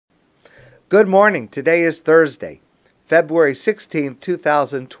Good morning. Today is Thursday, February 16,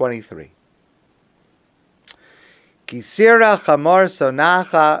 2023. Kisira chamor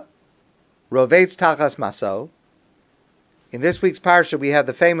sonacha rovetz tachas maso. In this week's parsha, we have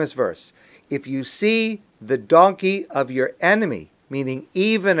the famous verse, if you see the donkey of your enemy, meaning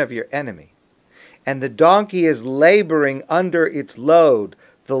even of your enemy, and the donkey is laboring under its load,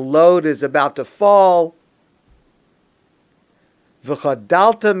 the load is about to fall,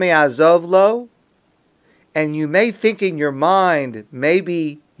 v'chadalta me'azov lo, and you may think in your mind,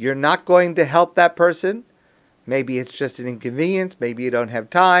 maybe you're not going to help that person, maybe it's just an inconvenience, maybe you don't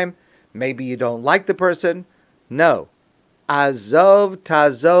have time, maybe you don't like the person. No. Azov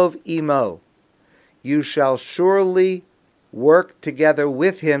tazov imo. You shall surely work together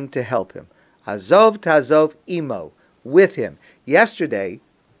with him to help him. Azov tazov imo. With him. Yesterday,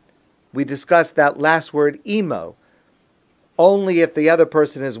 we discussed that last word imo. Only if the other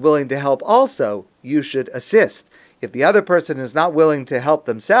person is willing to help also, you should assist. If the other person is not willing to help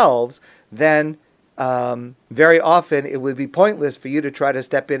themselves, then very often it would be pointless for you to try to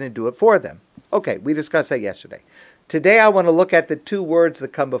step in and do it for them. Okay, we discussed that yesterday. Today I want to look at the two words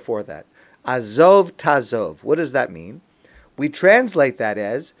that come before that. Azov tazov. What does that mean? We translate that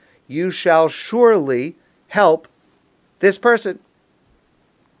as, you shall surely help this person.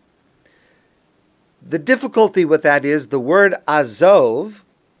 The difficulty with that is the word azov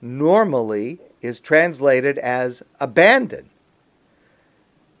normally is translated as abandon,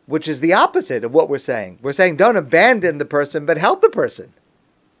 which is the opposite of what we're saying. We're saying don't abandon the person, but help the person.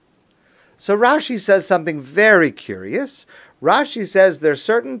 So Rashi says something very curious. Rashi says there are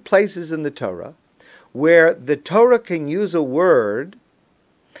certain places in the Torah where the Torah can use a word,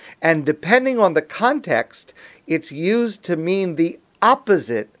 and depending on the context, it's used to mean the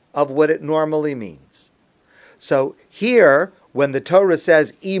opposite of what it normally means. So here, when the Torah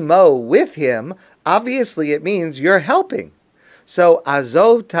says imo, with him, obviously it means you're helping. So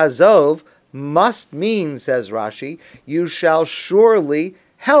azov tazov must mean, says Rashi, you shall surely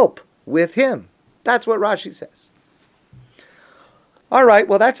help with him. That's what Rashi says. All right,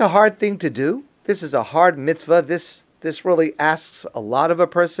 well, that's a hard thing to do. This is a hard mitzvah. This really asks a lot of a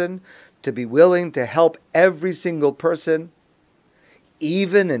person to be willing to help every single person,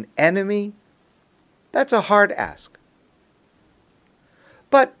 even an enemy. That's a hard ask.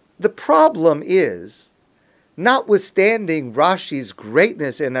 But the problem is, notwithstanding Rashi's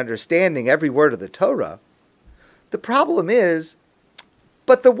greatness in understanding every word of the Torah, the problem is,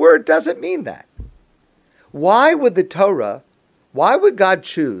 but the word doesn't mean that. Why would God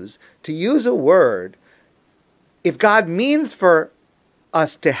choose to use a word if God means for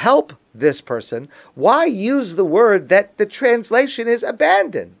us to help this person? Why use the word that the translation is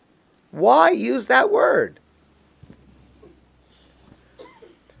abandon? Why use that word?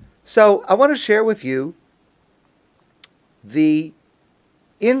 So I want to share with you the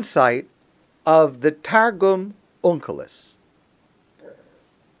insight of the Targum Onkelos.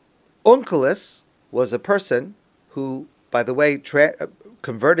 Onkelos was a person who, by the way,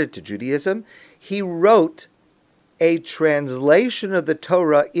 converted to Judaism. He wrote a translation of the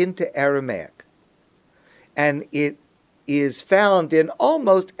Torah into Aramaic. And it is found in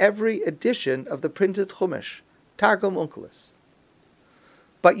almost every edition of the printed Chumash, Targum Onkelos.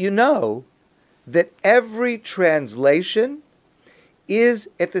 But you know that every translation is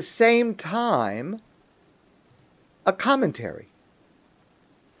at the same time a commentary.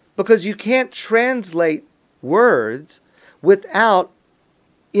 Because you can't translate words without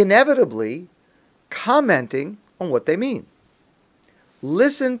inevitably commenting on what they mean.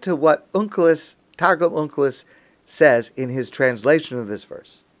 Listen to what Targum Onkelos says in his translation of this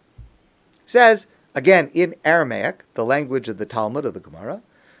verse. He says, again, in Aramaic, the language of the Talmud, of the Gemara,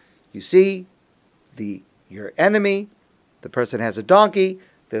 you see your enemy, the person has a donkey,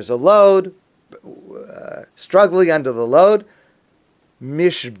 there's a load, struggling under the load,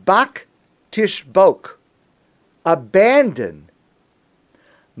 mishbak tishbok, abandon,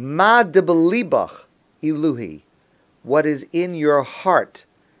 ma debelibach iluhi, what is in your heart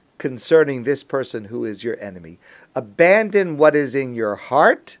concerning this person who is your enemy. Abandon what is in your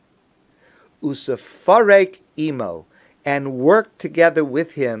heart, usafarek imo, and work together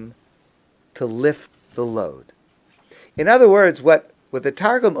with him to lift the load. In other words, what the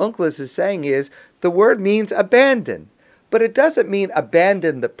Targum Onkelos is saying is, the word means abandon, but it doesn't mean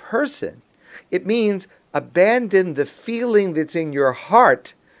abandon the person. It means abandon the feeling that's in your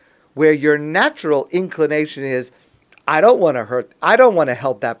heart, where your natural inclination is, I don't want to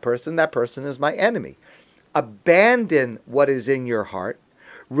help that person is my enemy. Abandon what is in your heart,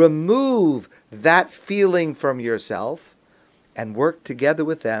 remove that feeling from yourself, and work together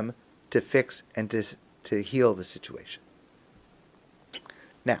with them to fix and to heal the situation.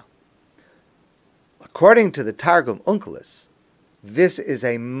 Now, according to the Targum Onkelos, this is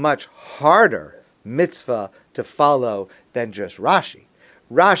a much harder mitzvah to follow than just Rashi.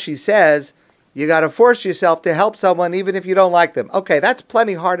 Rashi says you got to force yourself to help someone even if you don't like them. Okay, that's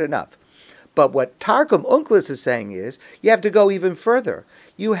plenty hard enough. But what Targum Onkelos is saying is you have to go even further.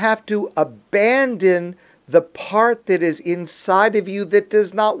 You have to abandon the part that is inside of you that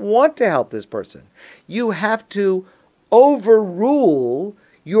does not want to help this person. You have to overrule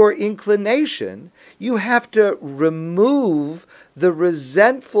your inclination. You have to remove the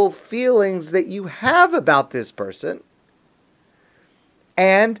resentful feelings that you have about this person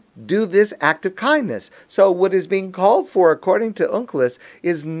and do this act of kindness. So what is being called for, according to Onkelos,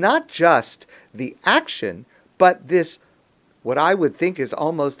 is not just the action, but this, what I would think is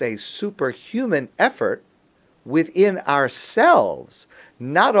almost a superhuman effort within ourselves,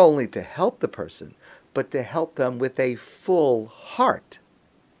 not only to help the person, but to help them with a full heart.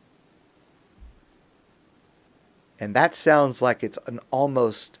 And that sounds like it's an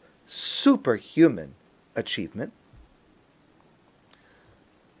almost superhuman achievement.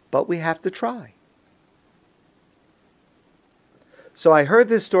 But we have to try. So I heard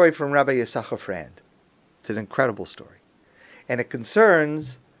this story from Rabbi Yisachar Frand. It's an incredible story. And it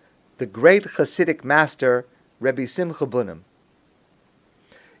concerns the great Hasidic master, Rebbe Simcha Bunim.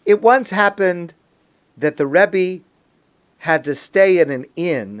 It once happened that the Rebbe had to stay in an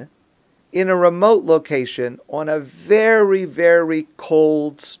inn in a remote location on a very, very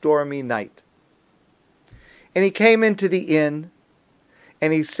cold, stormy night. And he came into the inn,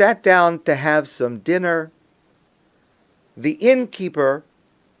 and he sat down to have some dinner. The innkeeper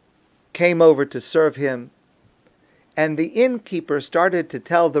came over to serve him, and the innkeeper started to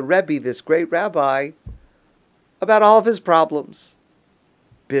tell the Rebbe, this great rabbi, about all of his problems.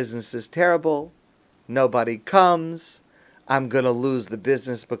 Business is terrible. Nobody comes. I'm going to lose the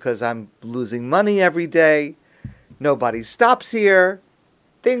business because I'm losing money every day. Nobody stops here.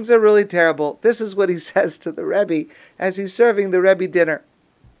 Things are really terrible. This is what he says to the Rebbe as he's serving the Rebbe dinner.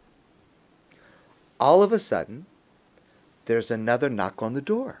 All of a sudden, there's another knock on the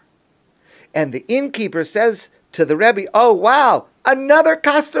door. And the innkeeper says to the Rebbe, "Oh, wow, another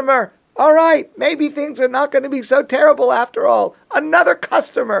customer. All right, maybe things are not going to be so terrible after all. Another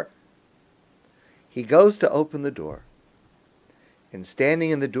customer." He goes to open the door. And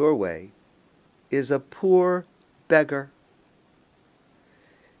standing in the doorway is a poor beggar.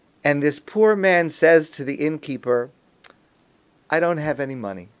 And this poor man says to the innkeeper, "I don't have any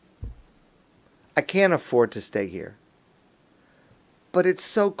money. I can't afford to stay here. But it's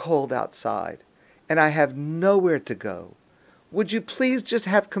so cold outside, and I have nowhere to go. Would you please just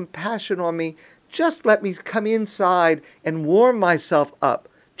have compassion on me? Just let me come inside and warm myself up,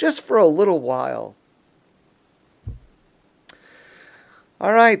 just for a little while."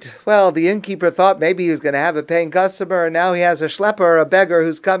 All right, well, the innkeeper thought maybe he was going to have a paying customer, and now he has a schlepper, a beggar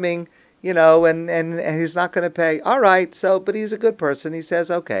who's coming, and he's not going to pay. All right, but he's a good person. He says,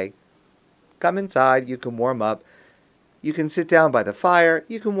 "Okay, come inside, you can warm up. You can sit down by the fire,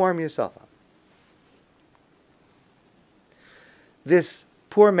 you can warm yourself up." This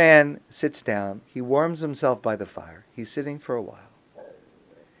poor man sits down, he warms himself by the fire, he's sitting for a while.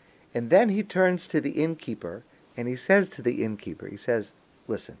 And then he turns to the innkeeper, and he says to the innkeeper, he says,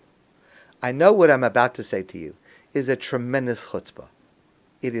 "Listen, I know what I'm about to say to you is a tremendous chutzpah.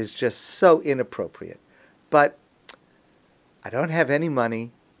 It is just so inappropriate. But I don't have any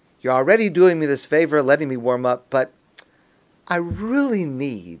money. You're already doing me this favor, letting me warm up, but I really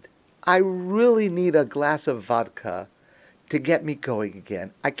need a glass of vodka to get me going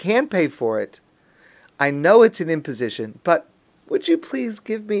again. I can't pay for it. I know it's an imposition, but would you please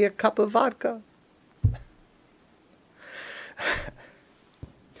give me a cup of vodka?"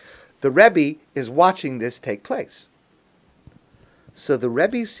 The Rebbe is watching this take place. So the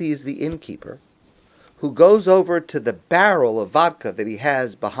Rebbe sees the innkeeper, who goes over to the barrel of vodka that he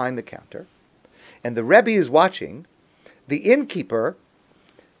has behind the counter, and the Rebbe is watching. The innkeeper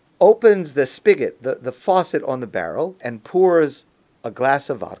opens the spigot, the faucet on the barrel, and pours a glass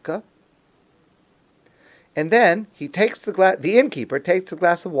of vodka. And then the innkeeper takes the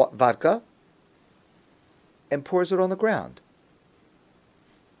glass of vodka and pours it on the ground.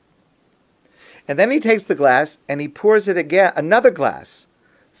 And then he takes the glass and he pours it again, another glass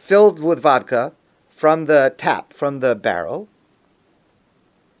filled with vodka from the tap, from the barrel.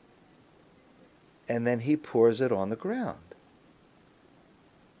 And then he pours it on the ground.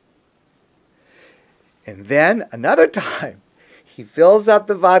 And then another time, he fills up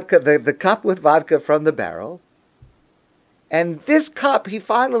the vodka, the cup with vodka from the barrel, And this cup he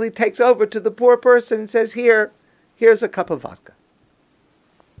finally takes over to the poor person and says, here's a cup of vodka.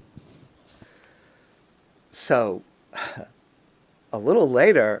 So, a little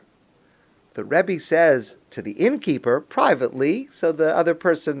later, the Rebbe says to the innkeeper privately, so the other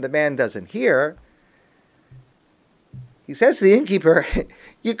person, the man, doesn't hear. He says to the innkeeper,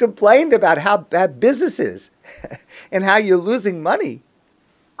 you complained about how bad business is and how you're losing money.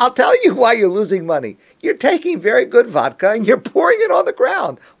 I'll tell you why you're losing money. You're taking very good vodka and you're pouring it on the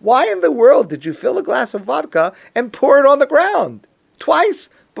ground. Why in the world did you fill a glass of vodka and pour it on the ground twice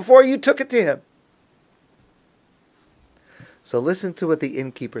before you took it to him? So listen to what the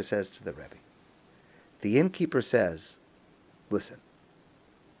innkeeper says to the Rebbe. The innkeeper says, listen,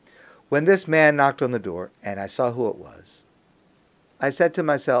 when this man knocked on the door and I saw who it was, I said to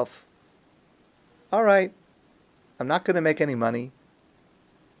myself, all right, I'm not going to make any money,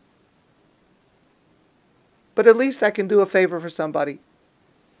 but at least I can do a favor for somebody.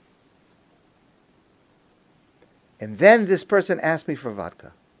 And then this person asked me for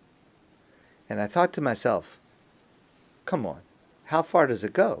vodka. And I thought to myself, come on, how far does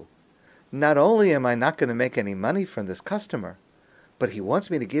it go? Not only am I not going to make any money from this customer, but he wants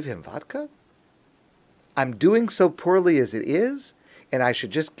me to give him vodka? I'm doing so poorly as it is, and I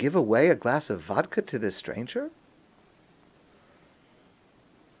should just give away a glass of vodka to this stranger?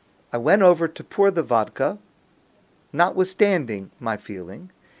 I went over to pour the vodka, notwithstanding my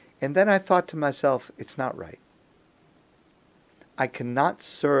feeling, and then I thought to myself, it's not right. I cannot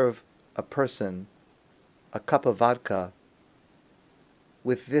serve a person a cup of vodka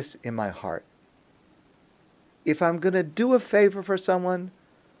with this in my heart. If I'm going to do a favor for someone,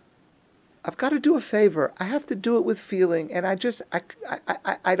 I've got to do a favor. I have to do it with feeling, and I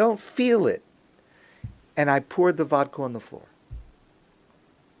don't feel it. And I poured the vodka on the floor.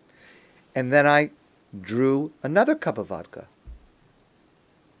 And then I drew another cup of vodka.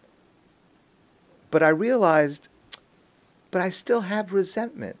 But I realized, but I still have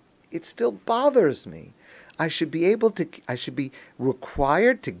resentment. It still bothers me. I should be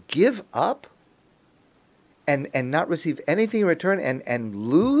required to give up and not receive anything in return and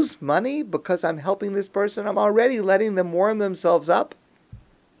lose money because I'm helping this person. I'm already letting them warm themselves up.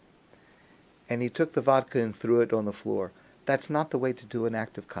 And he took the vodka and threw it on the floor. That's not the way to do an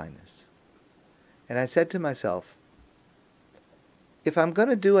act of kindness. And I said to myself, if I'm going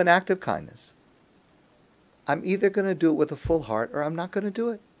to do an act of kindness, I'm either going to do it with a full heart or I'm not going to do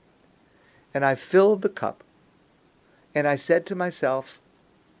it. And I filled the cup. And I said to myself,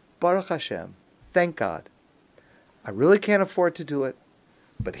 Baruch Hashem, thank God. I really can't afford to do it,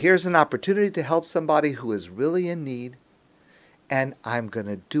 but here's an opportunity to help somebody who is really in need, and I'm going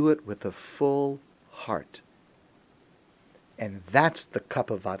to do it with a full heart. And that's the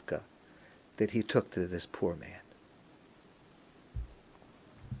cup of vodka that he took to this poor man.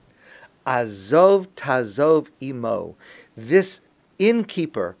 Azov tazov imo. This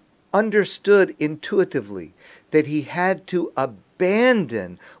innkeeper understood intuitively that he had to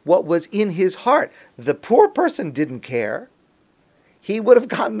abandon what was in his heart. The poor person didn't care. He would have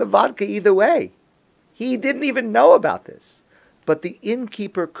gotten the vodka either way. He didn't even know about this. But the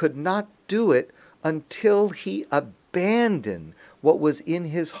innkeeper could not do it until he abandoned what was in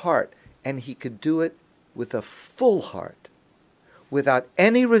his heart, and he could do it with a full heart, without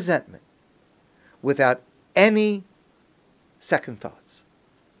any resentment, without any second thoughts.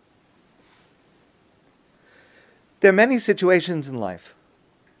 There are many situations in life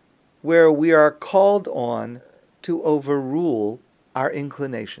where we are called on to overrule our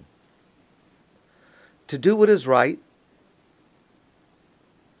inclination, to do what is right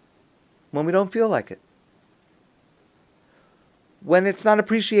when we don't feel like it, when it's not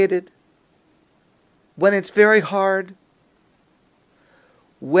appreciated, when it's very hard,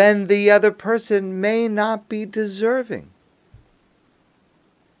 when the other person may not be deserving.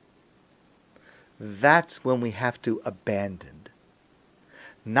 That's when we have to abandon.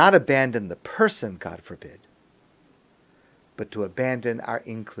 Not abandon the person, God forbid, but to abandon our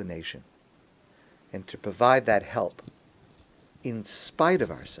inclination and to provide that help in spite of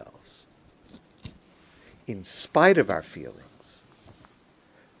ourselves, in spite of our feelings.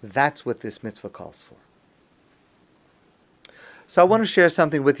 That's what this mitzvah calls for. So I want to share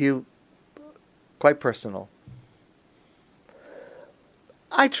something with you quite personal.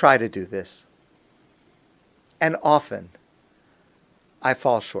 I try to do this. And often, I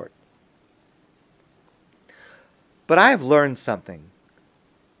fall short. But I have learned something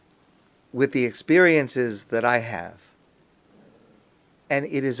with the experiences that I have. And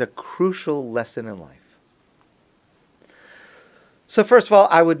it is a crucial lesson in life. So first of all,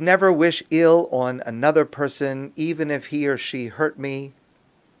 I would never wish ill on another person, even if he or she hurt me.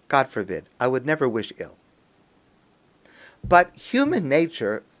 God forbid. I would never wish ill. But human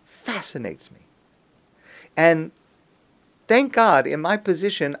nature fascinates me. And thank God, in my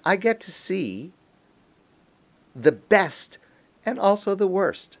position, I get to see the best and also the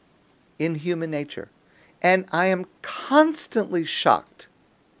worst in human nature. And I am constantly shocked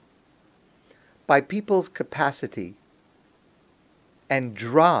by people's capacity and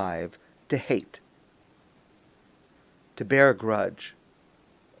drive to hate, to bear a grudge,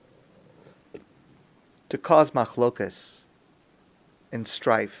 to cause machlokas and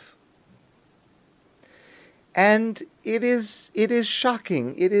strife. And it is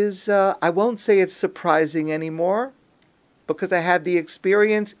shocking. It is, I won't say it's surprising anymore, because I had the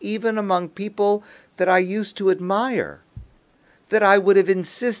experience even among people that I used to admire, that I would have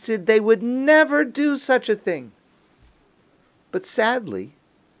insisted they would never do such a thing. But sadly,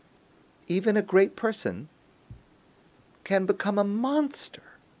 even a great person can become a monster.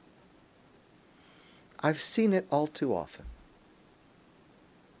 I've seen it all too often.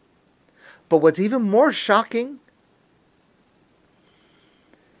 But what's even more shocking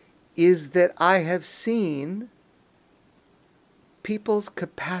is that I have seen people's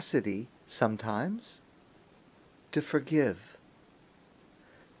capacity sometimes to forgive,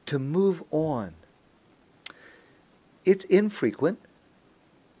 to move on. It's infrequent,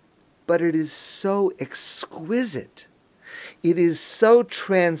 but it is so exquisite. It is so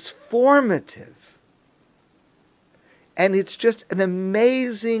transformative. And it's just an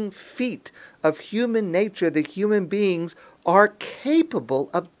amazing feat of human nature that human beings are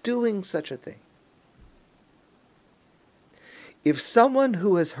capable of doing such a thing. If someone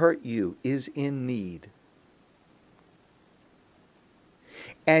who has hurt you is in need,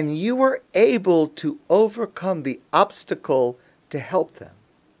 and you are able to overcome the obstacle to help them,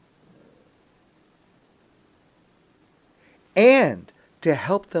 and to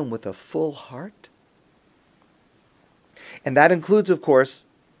help them with a full heart, and that includes, of course,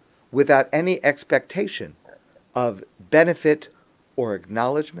 without any expectation of benefit or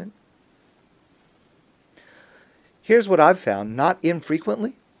acknowledgement. Here's what I've found, not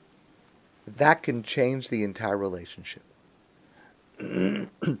infrequently, that can change the entire relationship.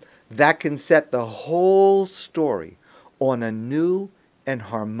 That can set the whole story on a new and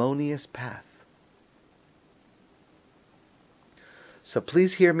harmonious path. So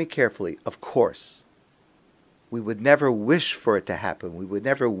please hear me carefully. Of course, we would never wish for it to happen. We would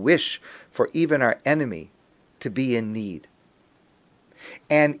never wish for even our enemy to be in need.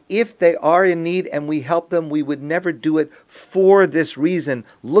 And if they are in need and we help them, we would never do it for this reason,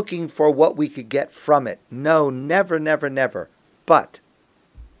 looking for what we could get from it. No, never, never, never. But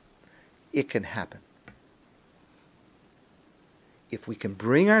it can happen. If we can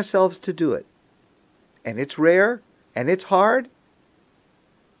bring ourselves to do it, and it's rare and it's hard,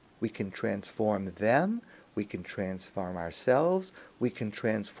 we can transform them, we can transform ourselves, we can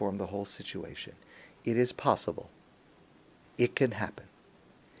transform the whole situation. It is possible. It can happen.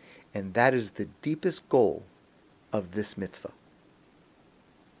 And that is the deepest goal of this mitzvah.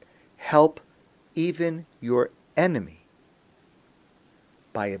 Help even your enemy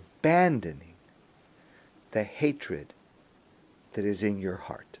by abandoning the hatred that is in your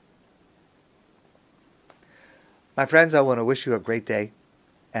heart. My friends, I want to wish you a great day,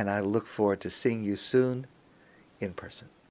 and I look forward to seeing you soon in person.